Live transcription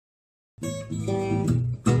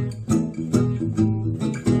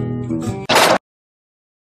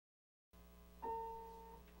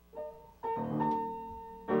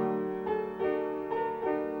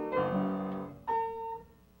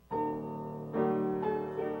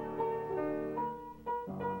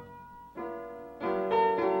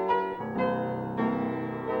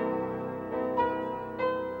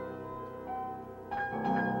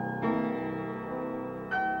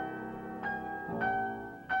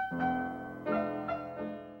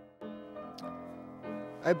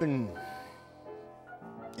I've been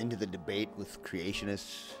into the debate with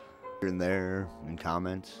creationists here and there in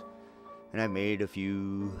comments, and I've made a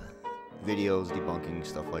few videos debunking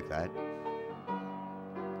stuff like that.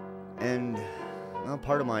 And well,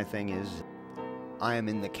 part of my thing is I am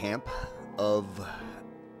in the camp of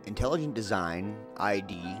intelligent design,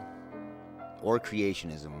 ID, or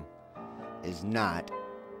creationism is not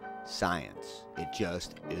science. It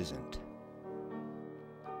just isn't.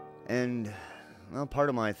 And well, part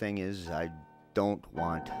of my thing is I don't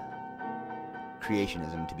want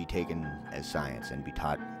creationism to be taken as science and be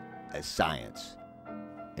taught as science.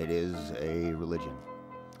 It is a religion.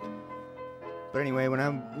 But anyway, when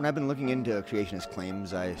I've been looking into creationist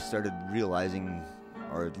claims, I started realizing,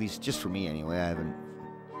 or at least just for me anyway,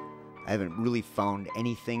 I haven't really found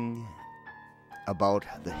anything about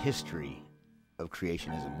the history of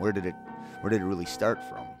creationism. Where did it really start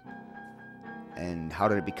from? And how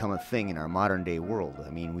did it become a thing in our modern day world? I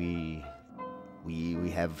mean, we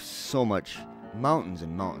have so much, mountains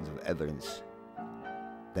and mountains of evidence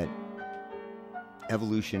that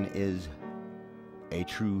evolution is a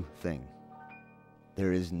true thing.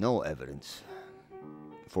 There is no evidence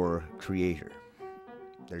for creator.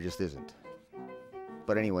 There just isn't.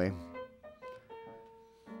 But anyway,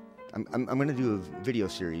 I'm going to do a video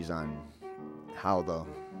series on how the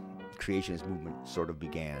creationist movement sort of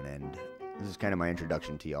began, and this is kind of my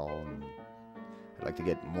introduction to y'all, and I'd like to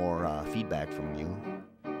get more feedback from you.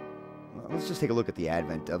 Well, let's just take a look at the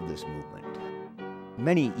advent of this movement.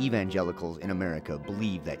 Many evangelicals in America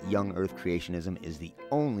believe that young earth creationism is the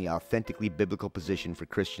only authentically biblical position for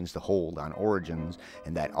Christians to hold on origins,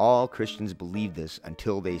 and that all Christians believed this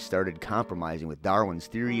until they started compromising with Darwin's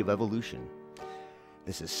theory of evolution.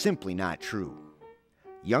 This is simply not true.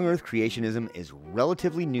 Young earth creationism is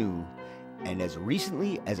relatively new, and as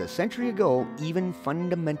recently as a century ago, even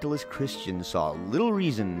fundamentalist Christians saw little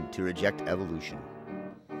reason to reject evolution.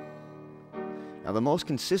 Now, the most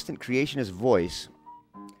consistent creationist voice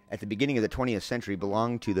at the beginning of the 20th century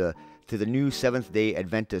belonged to the new Seventh-day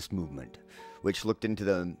Adventist movement, which looked into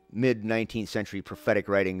the mid-19th century prophetic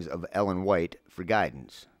writings of Ellen White for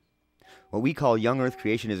guidance. What we call young earth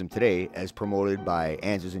creationism today, as promoted by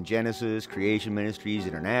Answers in Genesis, Creation Ministries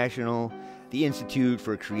International, the Institute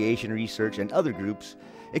for Creation Research, and other groups,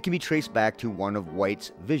 it can be traced back to one of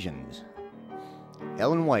White's visions.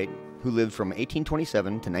 Ellen White, who lived from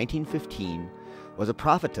 1827 to 1915, was a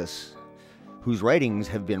prophetess whose writings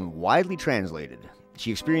have been widely translated.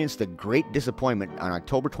 She experienced a great disappointment on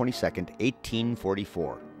October 22,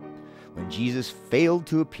 1844, when Jesus failed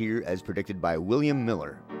to appear as predicted by William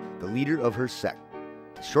Miller, the leader of her sect.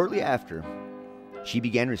 Shortly after, she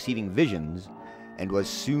began receiving visions and was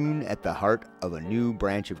soon at the heart of a new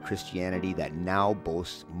branch of Christianity that now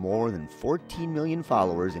boasts more than 14 million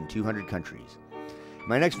followers in 200 countries. In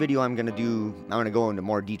my next video, I'm going to go into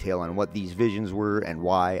more detail on what these visions were and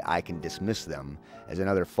why I can dismiss them as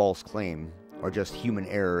another false claim or just human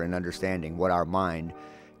error in understanding what our mind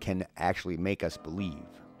can actually make us believe.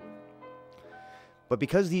 But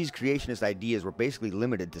because these creationist ideas were basically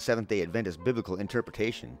limited to Seventh-day Adventist biblical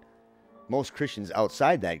interpretation, most Christians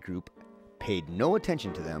outside that group paid no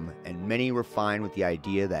attention to them, and many were fine with the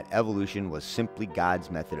idea that evolution was simply God's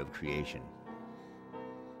method of creation.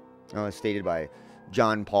 Now, as stated by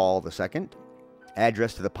John Paul II,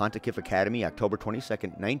 address to the Pontifical Academy, October 22,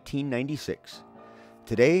 1996.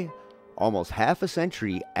 Today, almost half a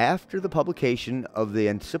century after the publication of the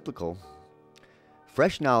encyclical,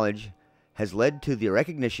 fresh knowledge has led to the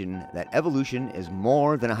recognition that evolution is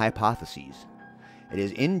more than a hypothesis. It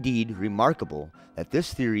is indeed remarkable that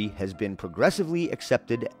this theory has been progressively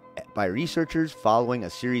accepted by researchers following a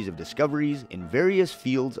series of discoveries in various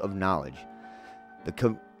fields of knowledge.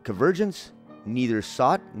 The convergence, neither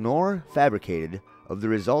sought nor fabricated, of the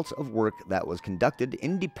results of work that was conducted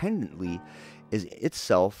independently is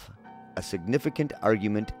itself a significant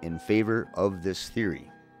argument in favor of this theory.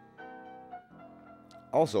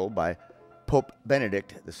 Also by Pope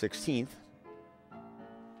Benedict XVI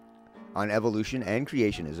on evolution and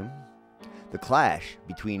creationism. The clash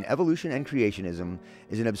between evolution and creationism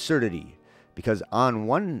is an absurdity Because on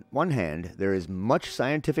one hand, there is much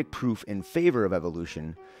scientific proof in favor of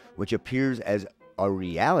evolution, which appears as a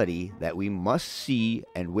reality that we must see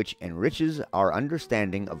and which enriches our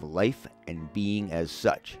understanding of life and being as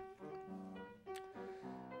such.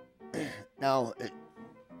 Now,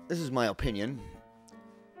 this is my opinion,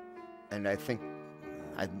 and I think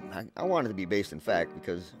I want it to be based in fact,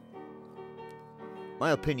 because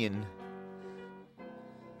my opinion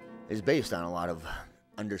is based on a lot of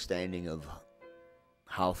understanding of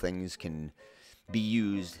how things can be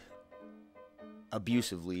used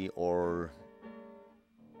abusively or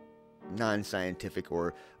non-scientific,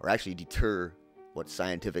 or actually deter what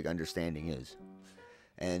scientific understanding is.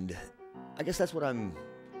 And I guess that's what I'm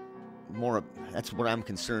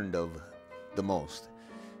concerned of the most,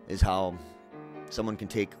 is how someone can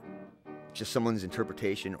take just someone's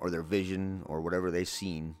interpretation or their vision or whatever they've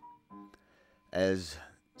seen as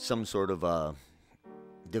some sort of a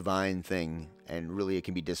divine thing, and really it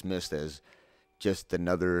can be dismissed as just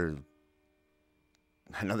another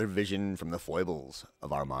vision from the foibles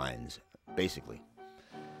of our minds, basically.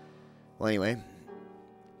 Well, anyway,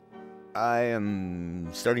 I am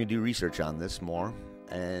starting to do research on this more,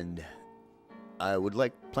 and I would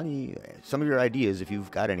like some of your ideas, if you've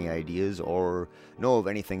got any ideas or know of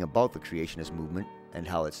anything about the creationist movement and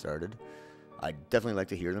how it started. I'd definitely like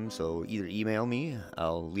to hear them, so either email me,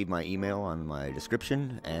 I'll leave my email on my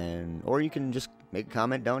description, or you can just make a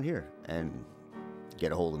comment down here and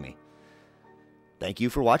get a hold of me. Thank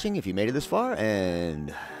you for watching if you made it this far,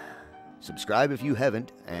 and subscribe if you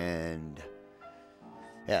haven't, and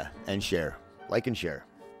share. Like and share.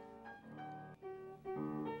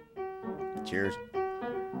 Cheers.